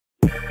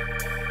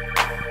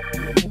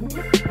He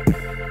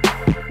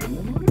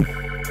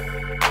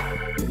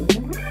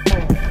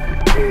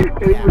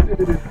was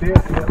into this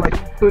dance, and like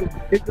he put it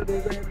into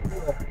the hand,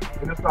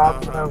 and it's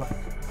all like.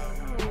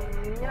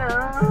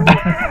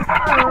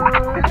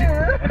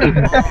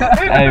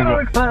 Hey, bro.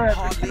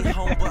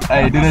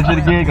 Hey, do that shit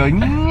again. Go,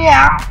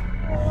 yeah.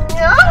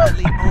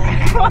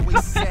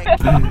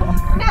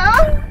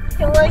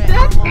 You like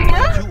that?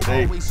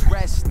 Hey.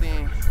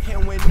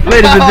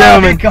 Ladies and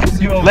gentlemen,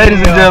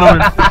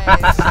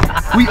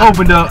 we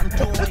opened up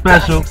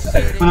special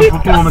for the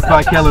performance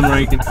by Kellen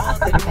Rankin,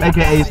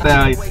 aka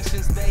Stallion.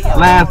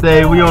 Last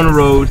day, we on the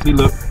road. See,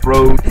 look,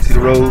 road. See the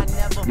road?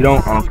 You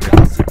don't? I don't care.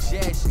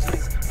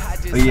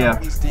 But yeah,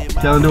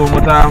 Kellen, do it one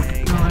more time.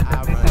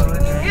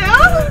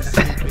 Yeah.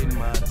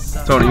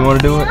 Tony, you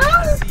want to do it?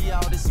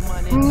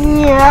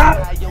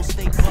 Yeah.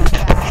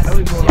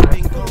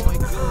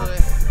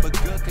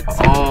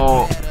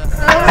 Oh.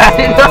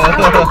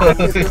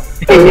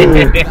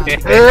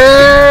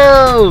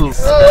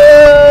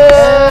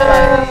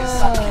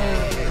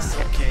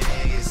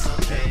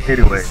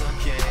 Anyway,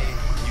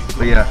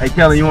 but yeah, hey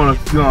Kelly, you wanna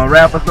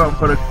rap or something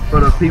for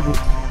the people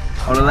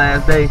on the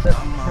last day?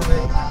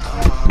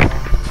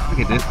 Look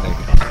at this nigga.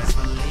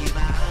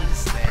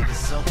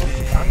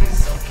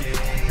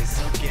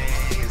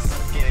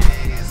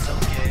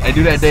 Hey,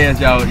 do that dance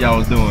y'all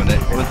was doing.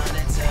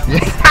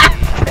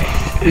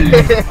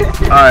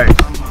 Alright.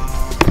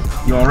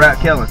 You wanna rap,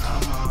 Kellen?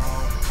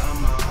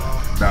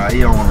 Nah, he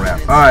don't wanna rap.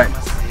 Alright.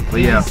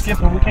 But yeah,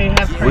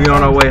 we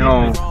on our way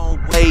home.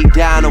 Way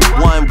down a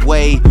one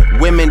way,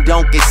 women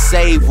don't get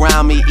saved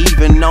round me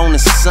even on a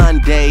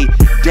Sunday.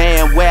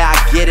 Damn, where I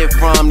get it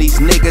from, these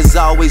niggas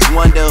always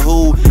wonder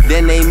who.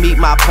 Then they meet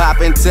my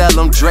pop and tell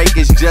them Drake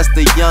is just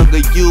a younger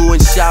you.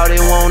 And shout they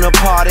wanna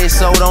party,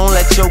 so don't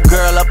let your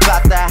girl up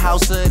out the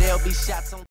house or there'll be shots on